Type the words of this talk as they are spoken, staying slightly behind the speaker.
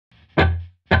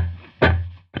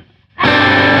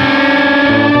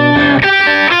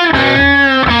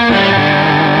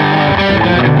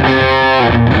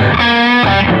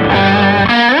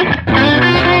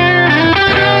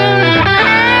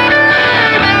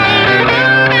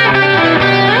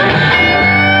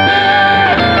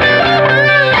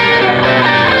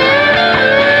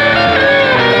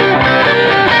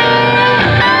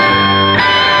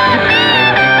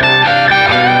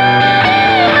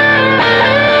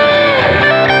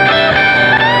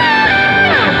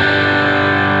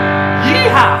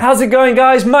How's it going,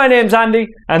 guys? My name's Andy,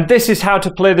 and this is how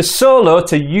to play the solo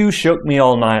to You Shook Me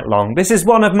All Night Long. This is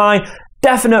one of my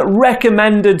definite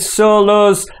recommended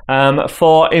solos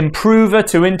for improver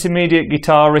to intermediate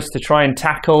guitarists to try and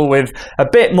tackle with a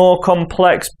bit more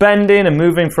complex bending and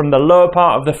moving from the lower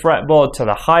part of the fretboard to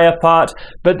the higher part.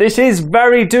 But this is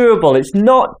very doable. It's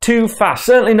not too fast,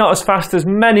 certainly not as fast as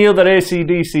many other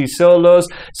AC/DC solos.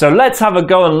 So let's have a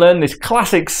go and learn this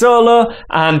classic solo.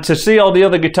 And to see all the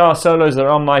other guitar solos that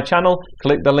are on my channel,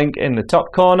 click the link in the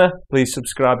top corner. Please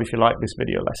subscribe if you like this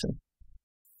video lesson.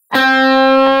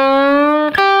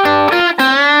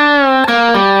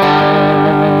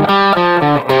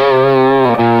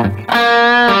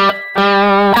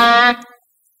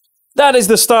 That is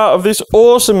the start of this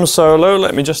awesome solo.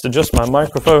 Let me just adjust my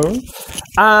microphone.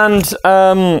 And,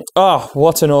 oh,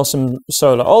 what an awesome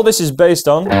solo. All this is based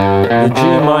on the G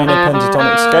minor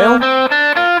pentatonic scale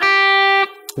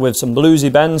with some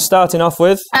bluesy bends, starting off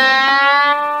with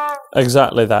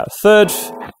exactly that. Third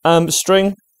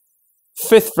string,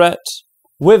 5th fret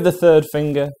with the 3rd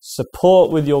finger,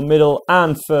 support with your middle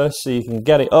and first so you can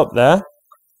get it up there.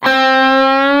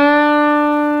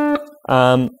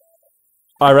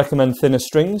 I recommend thinner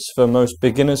strings for most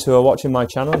beginners who are watching my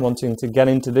channel wanting to get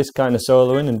into this kind of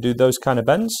soloing and do those kind of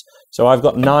bends. So I've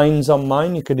got 9s on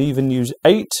mine. You could even use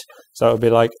 8. So it would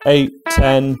be like 8,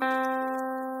 10,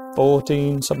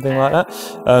 14, something like that.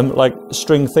 Like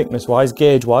string thickness wise,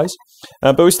 gauge wise.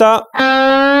 But we start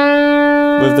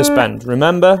with this bend.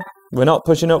 Remember, we're not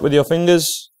pushing up with your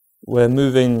fingers. We're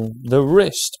moving the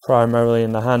wrist primarily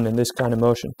in the hand in this kind of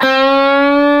motion.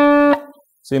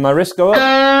 See my wrist go up?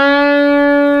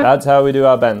 That's how we do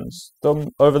our bends. Thumb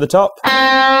over the top.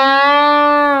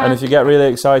 And if you get really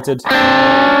excited,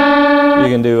 you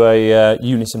can do a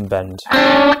unison bend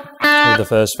with the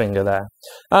first finger there.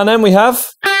 And then we have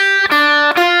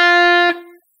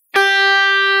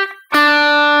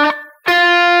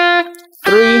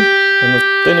three on the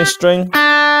thinnest string, 3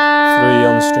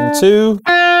 on string 2.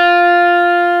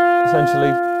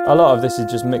 Essentially, a lot of this is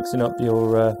just mixing up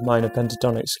your minor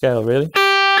pentatonic scale, really.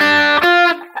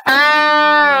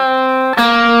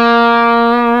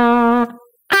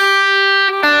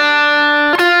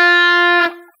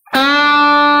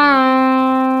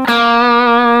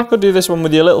 Could do this one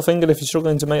with your little finger if you're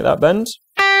struggling to make that bend.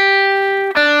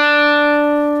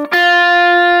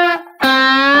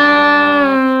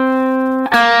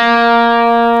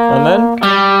 And then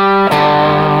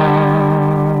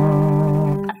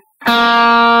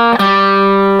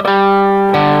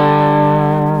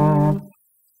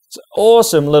it's an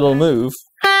awesome little move.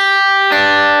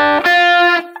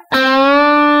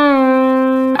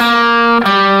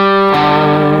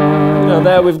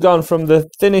 There we've gone from the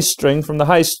thinnest string, from the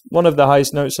highest, one of the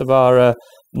highest notes of our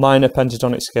minor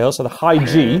pentatonic scale, so the high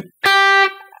G,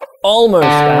 almost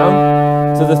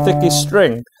down to the thickest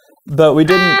string. But we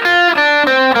didn't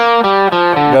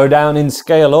go down in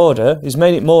scale order. He's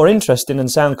made it more interesting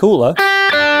and sound cooler.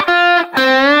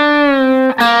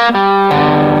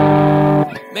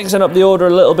 Mixing up the order a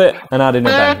little bit and adding a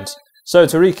bend. So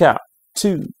to recap,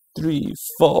 2, 3,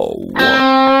 4,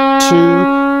 1,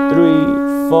 2,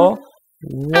 3, 4.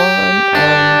 1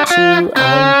 and 2 and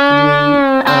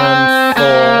 3 and 4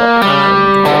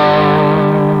 and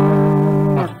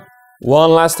 1. One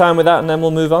last time with that and then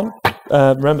we'll move on.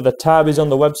 Remember the tab is on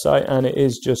the website and it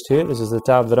is just here. This is the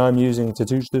tab that I'm using to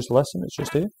teach this lesson. It's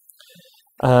just here.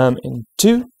 In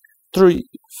 2, 3,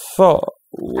 4.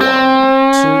 1,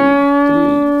 2,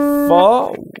 3,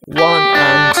 4. 1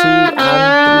 and 2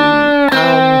 and 3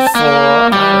 and 4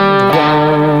 and 1.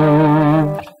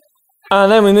 And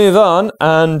then we move on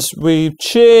and we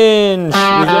change.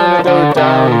 We're going to go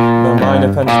down the minor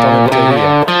pentatonic to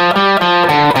here,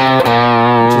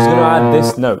 which is going to add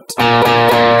this note.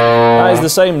 That is the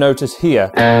same note as here,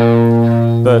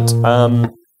 but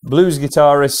blues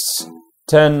guitarists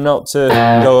tend not to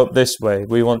go up this way.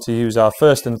 We want to use our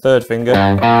 1st and 3rd finger.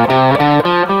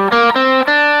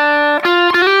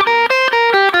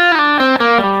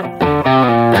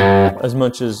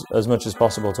 As much as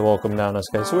possible to all come down as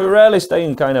okay. So we rarely stay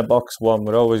in kind of box 1.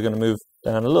 We're always going to move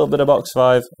down a little bit of box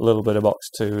 5, a little bit of box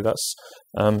 2. That's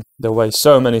the way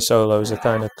so many solos are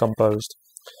kind of composed.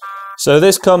 So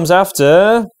this comes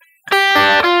after. We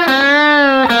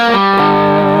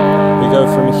go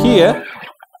from here.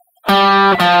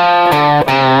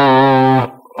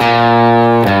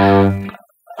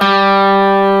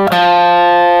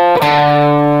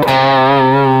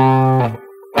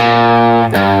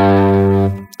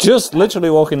 Just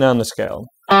literally walking down the scale.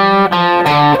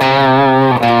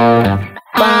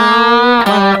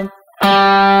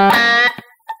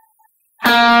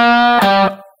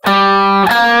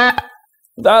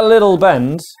 That little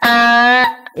bend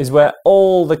is where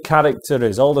all the character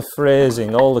is, all the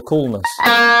phrasing, all the coolness.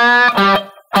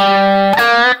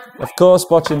 Of course,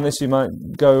 watching this, you might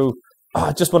go, oh,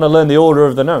 I just want to learn the order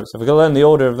of the notes. If I can learn the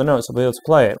order of the notes, I'll be able to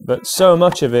play it. But so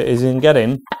much of it is in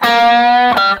getting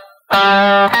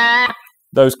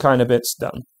those kind of bits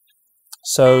done.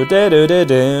 So,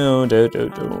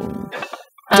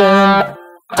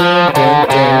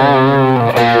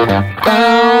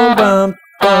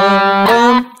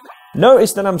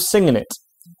 notice that I'm singing it.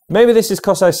 Maybe this is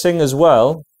because I sing as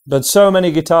well, but so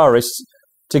many guitarists,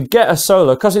 to get a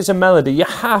solo, because it's a melody, you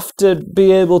have to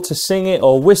be able to sing it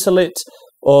or whistle it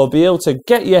or be able to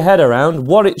get your head around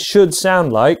what it should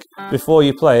sound like before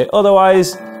you play it.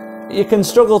 Otherwise, you can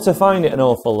struggle to find it an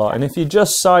awful lot. And if you're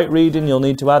just sight reading, you'll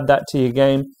need to add that to your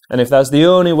game. And if that's the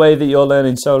only way that you're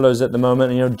learning solos at the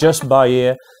moment, and you're just by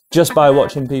ear, just by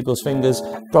watching people's fingers,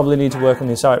 probably need to work on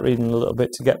your sight reading a little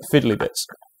bit to get the fiddly bits.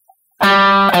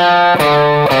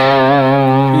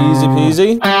 Easy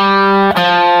peasy.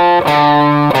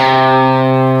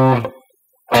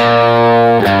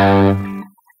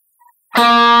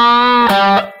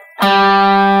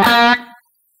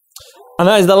 And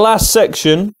that is the last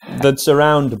section that's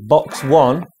around box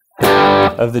 1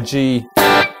 of the G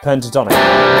pentatonic.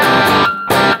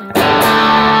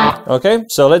 Okay,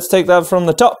 so let's take that from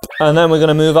the top and then we're going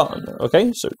to move on.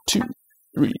 Okay, so 2,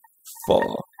 3,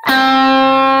 4.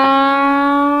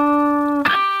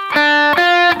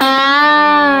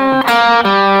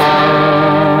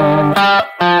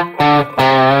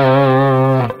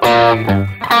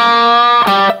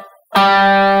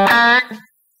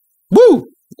 Woo!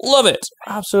 Love it!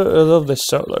 Absolutely love this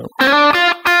solo.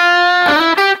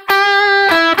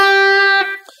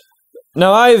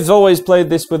 Now, I've always played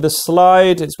this with a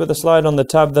slide. It's with a slide on the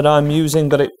tab that I'm using,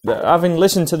 but having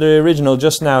listened to the original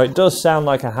just now, it does sound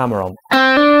like a hammer-on.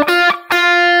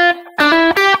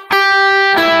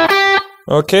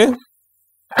 Okay.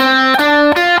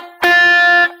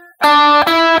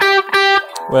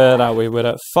 Where are we? We're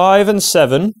at 5 and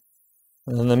 7,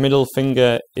 and then the middle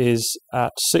finger is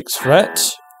at 6th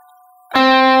fret.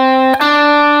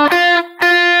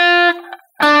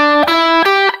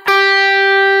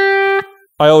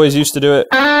 I always used to do it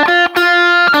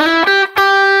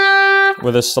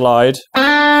with a slide,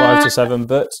 5 to 7,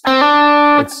 but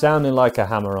it's sounding like a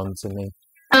hammer-on to me.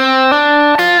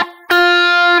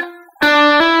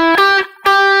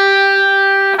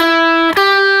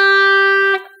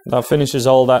 That finishes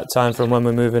all that time from when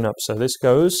we're moving up. So this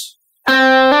goes pick,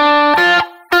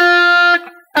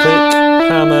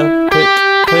 hammer, pick,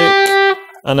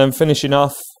 and then finishing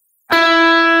off.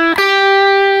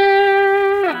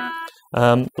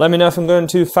 Let me know if I'm going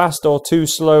too fast or too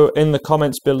slow in the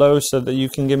comments below so that you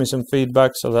can give me some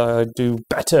feedback so that I do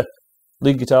better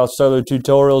lead guitar solo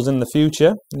tutorials in the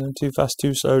future. You know, too fast,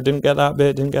 too slow, didn't get that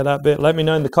bit, didn't get that bit. Let me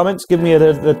know in the comments, give me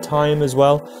the time as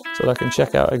well so that I can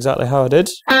check out exactly how I did.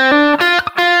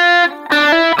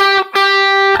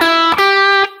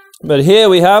 But here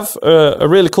we have a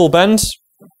really cool bend.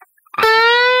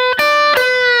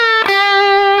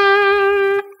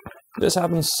 This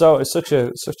happens it's such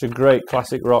a great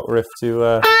classic rock riff to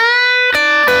or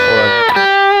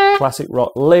a classic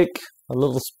rock lick, a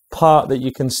little part that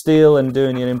you can steal and do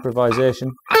in your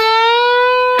improvisation.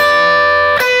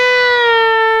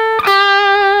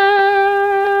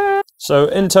 So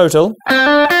in total,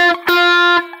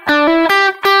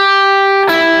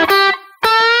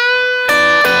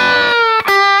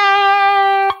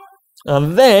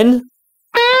 and then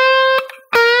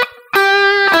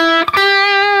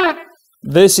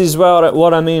this is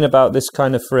what I mean about this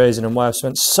kind of phrasing and why I've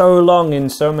spent so long in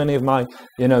so many of my,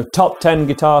 top 10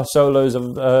 guitar solos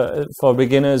for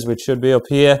beginners, which should be up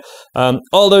here.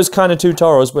 All those kind of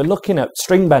tutorials, we're looking at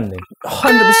string bending,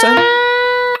 100%.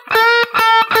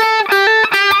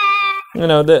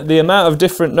 The amount of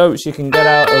different notes you can get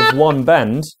out of one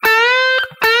bend.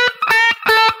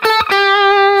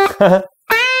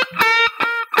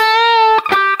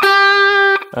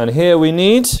 And here we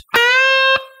need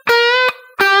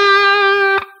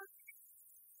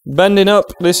bending up.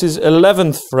 This is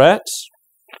 11th fret,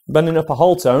 bending up a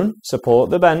whole tone, support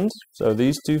the bend. So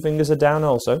these two fingers are down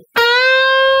also.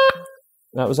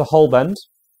 That was a whole bend.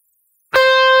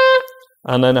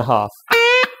 And then a half.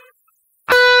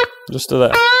 Just to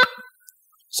there.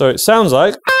 So it sounds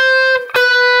like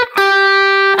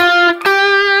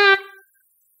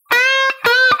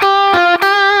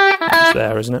it's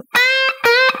there, isn't it?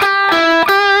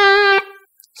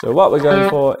 So what we're going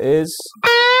for is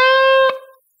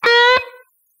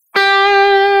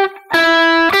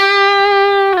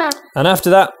and after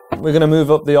that, we're going to move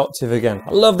up the octave again.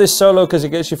 I love this solo because it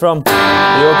gets you from the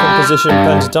open position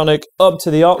pentatonic up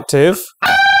to the octave.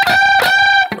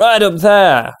 Right up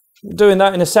there. I'm doing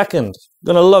that in a second.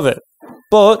 You're going to love it.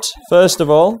 But, first of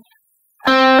all,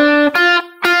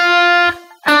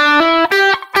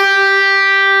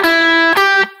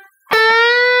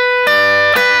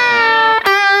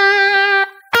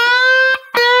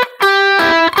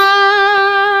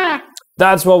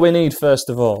 that's what we need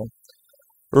first of all.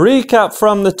 Recap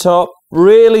from the top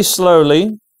really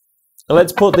slowly.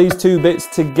 Let's put these two bits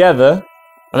together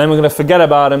and then we're going to forget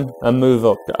about them and move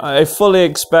up. I fully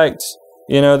expect,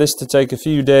 you know, this to take a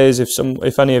few days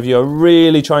if any of you are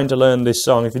really trying to learn this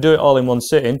song. If you do it all in one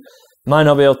sitting, you might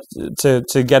not be able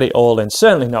to get it all in.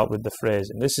 Certainly not with the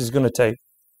phrasing. This is going to take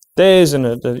days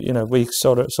and weeks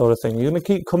sort of thing. You're going to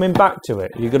keep coming back to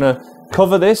it. You're going to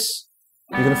cover this.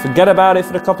 You're going to forget about it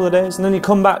for a couple of days, and then you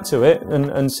come back to it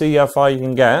and see how far you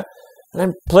can get, and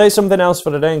then play something else for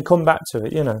the day and come back to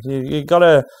it. You know, you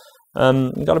gotta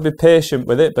be patient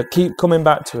with it, but keep coming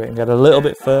back to it and get a little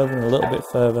bit further and a little bit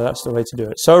further. That's the way to do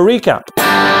it. So recap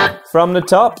from the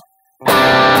top.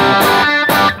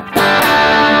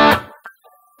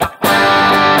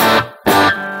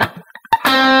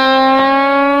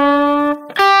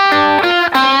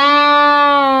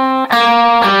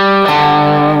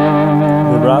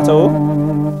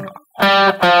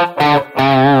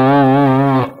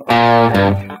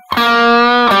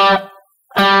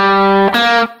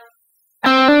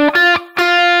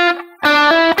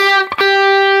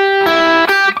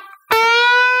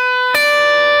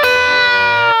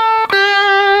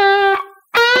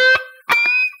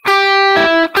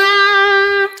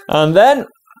 And then,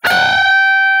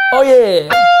 oh yeah!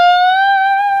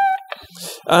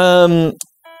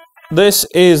 This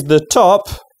is the top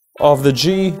of the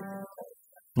G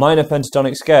minor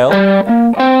pentatonic scale,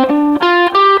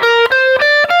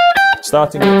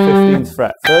 starting at 15th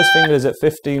fret. First finger is at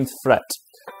 15th fret.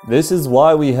 This is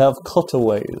why we have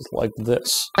cutaways like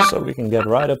this, so we can get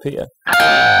right up here.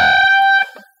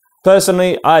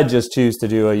 Personally, I just choose to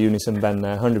do a unison bend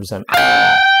there, 100%.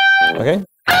 Okay?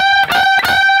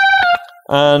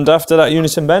 And after that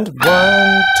unison bend,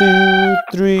 1, 2,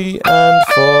 3, and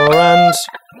 4, and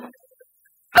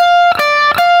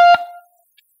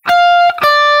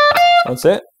that's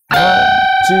it. 1,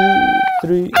 2,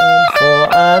 3, and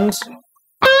 4, and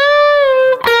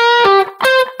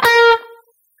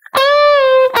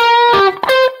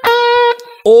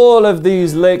all of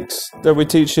these licks that we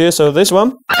teach here. So this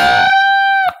one.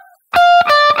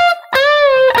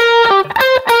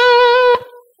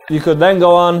 You could then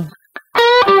go on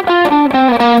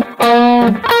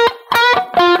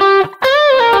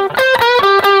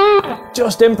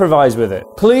just improvise with it.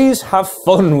 Please have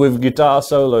fun with guitar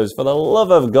solos, for the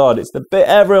love of God. It's the bit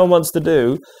everyone wants to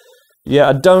do, yet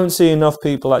I don't see enough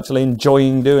people actually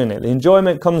enjoying doing it. The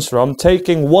enjoyment comes from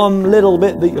taking one little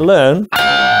bit that you learn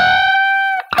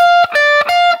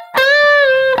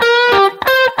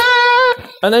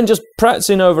and then just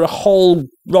practicing over a whole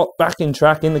rock backing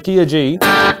track in the key of G,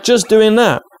 just doing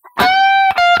that.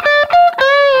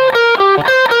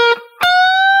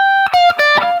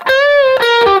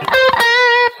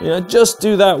 You know, just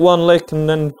do that one lick and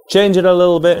then change it a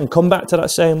little bit and come back to that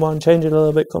same one, change it a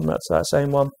little bit, come back to that same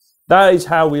one. That is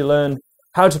how we learn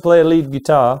how to play a lead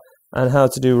guitar and how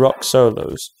to do rock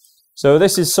solos. So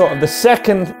this is sort of the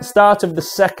start of the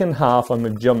second half when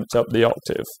we've jumped up the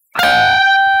octave.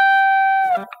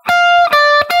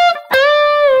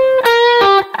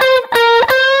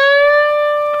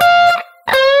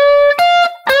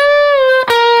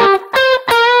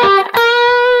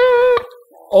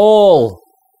 All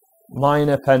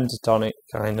minor pentatonic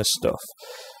kind of stuff.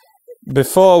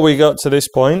 Before we got to this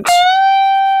point,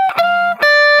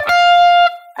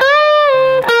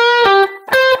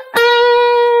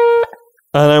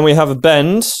 and then we have a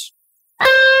bend,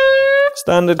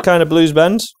 standard kind of blues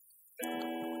bend,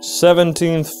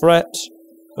 17th fret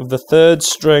of the 3rd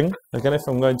string. Again, if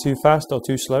I'm going too fast or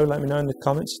too slow, let me know in the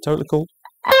comments. Totally cool.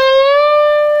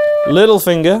 Little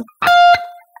finger.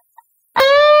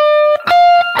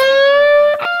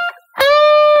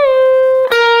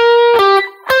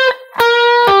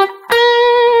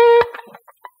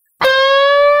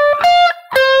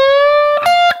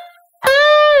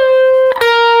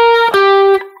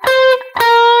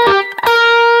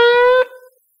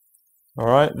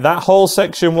 Alright, that whole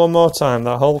section one more time,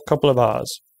 that whole couple of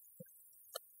bars.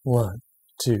 1,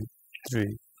 2,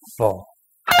 3, 4.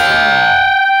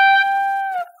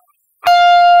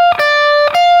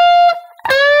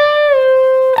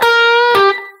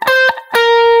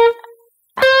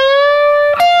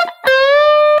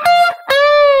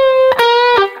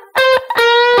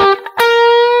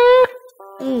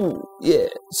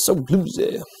 So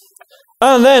bluesy.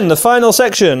 And then the final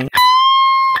section.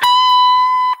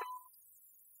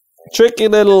 Tricky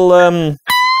little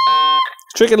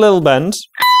bend.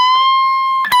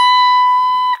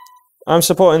 I'm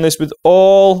supporting this with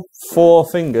all 4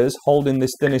 fingers, holding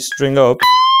this thinnest string up.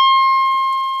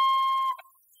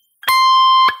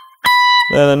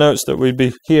 They're the notes that we'd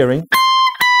be hearing.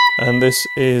 And this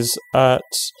is at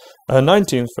a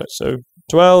 19th fret, so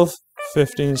 12,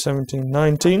 15, 17,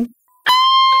 19.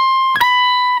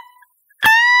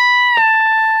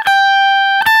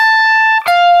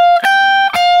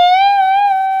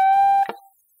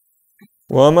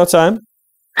 One more time.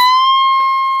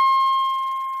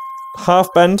 Half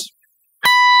bend.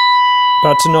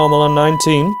 Back to normal on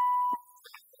 19.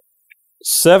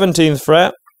 17th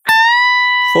fret.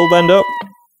 Full bend up.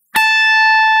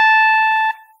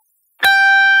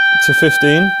 To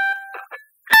 15.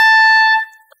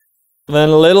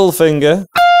 Then little finger.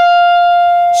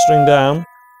 String down.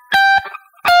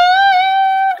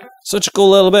 Such a cool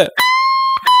little bit.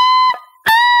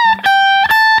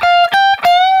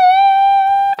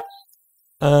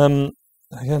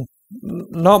 Again,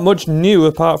 not much new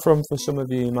apart from for some of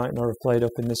you might not have played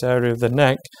up in this area of the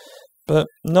neck, but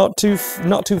no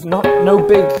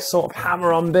big sort of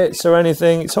hammer on bits or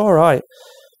anything. It's all right.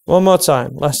 One more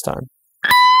time, last time.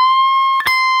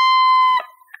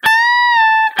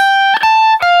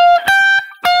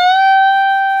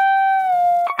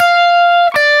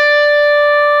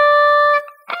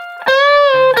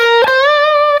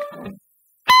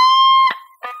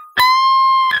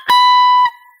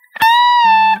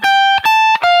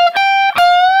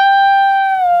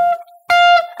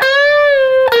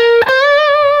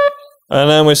 And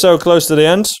then we're so close to the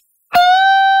end.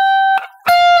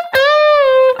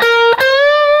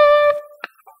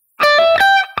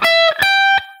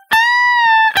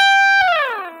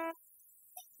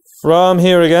 From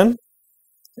here again,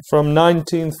 from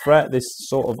 19th fret, this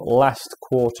sort of last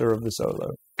quarter of the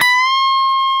solo.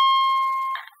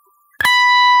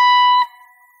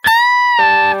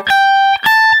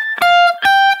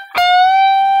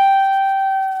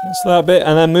 That's that bit,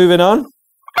 and then moving on.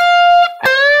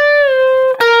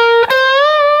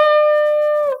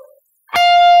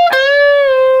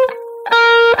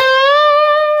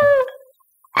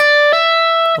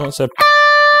 That's a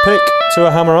pick to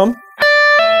a hammer on.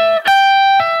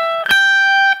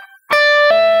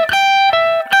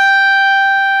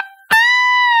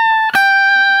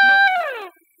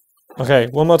 Okay,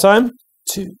 one more time.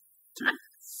 2, 3,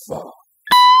 4.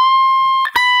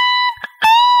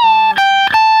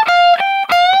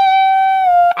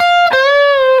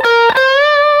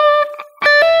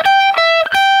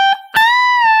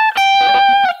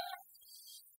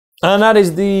 And that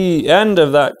is the end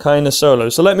of that kind of solo.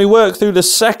 So let me work through the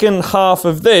second half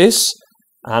of this,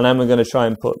 and then we're going to try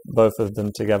and put both of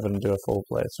them together and do a full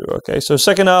playthrough. Okay, so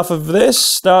second half of this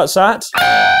starts at...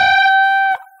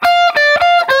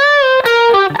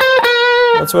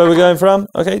 That's where we're going from.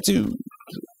 Okay, 2, 3,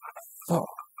 4.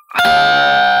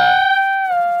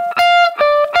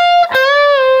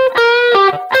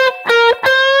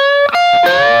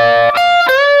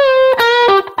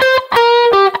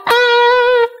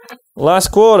 Last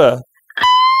quarter.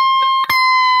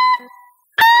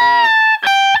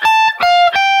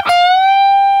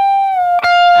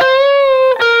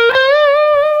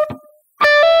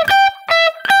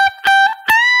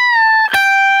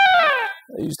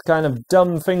 I used kind of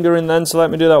dumb fingering then, so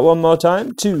let me do that one more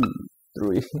time. 2,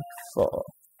 3, 4.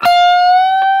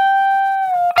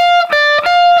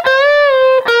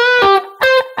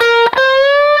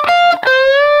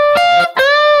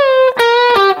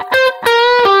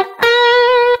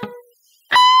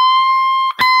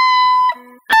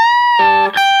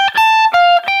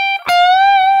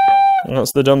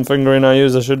 That's the dumb fingering I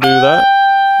use. I should do that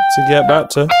to get back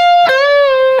to.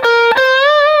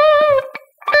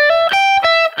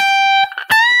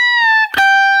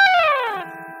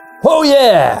 Oh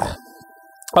yeah!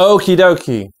 Okie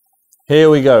dokie. Here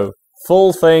we go.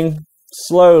 Full thing,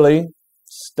 slowly,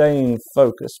 staying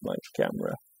focused, my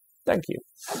camera. Thank you.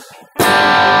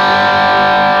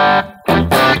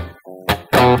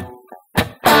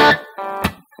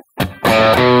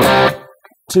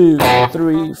 2,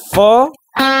 3, 4.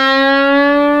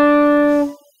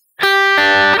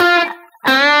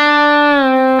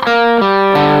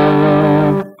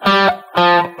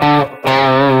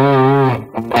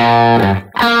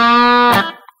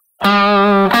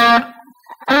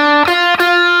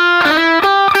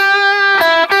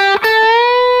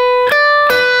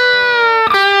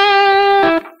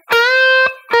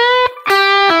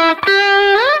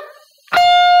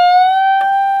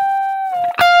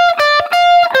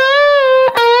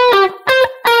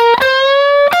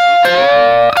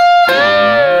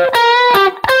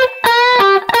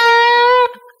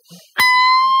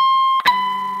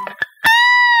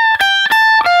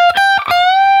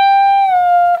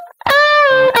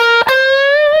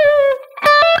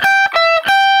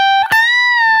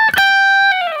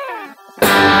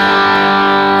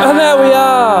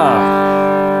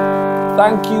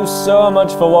 you so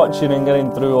much for watching and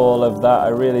getting through all of that. I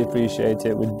really appreciate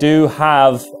it. We do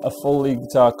have a full lead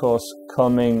guitar course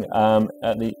coming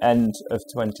at the end of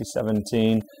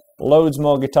 2017. Loads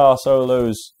more guitar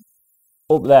solos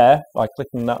up there by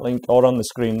clicking that link or on the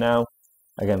screen now.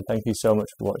 Again, thank you so much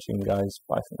for watching, guys.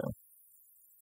 Bye for now.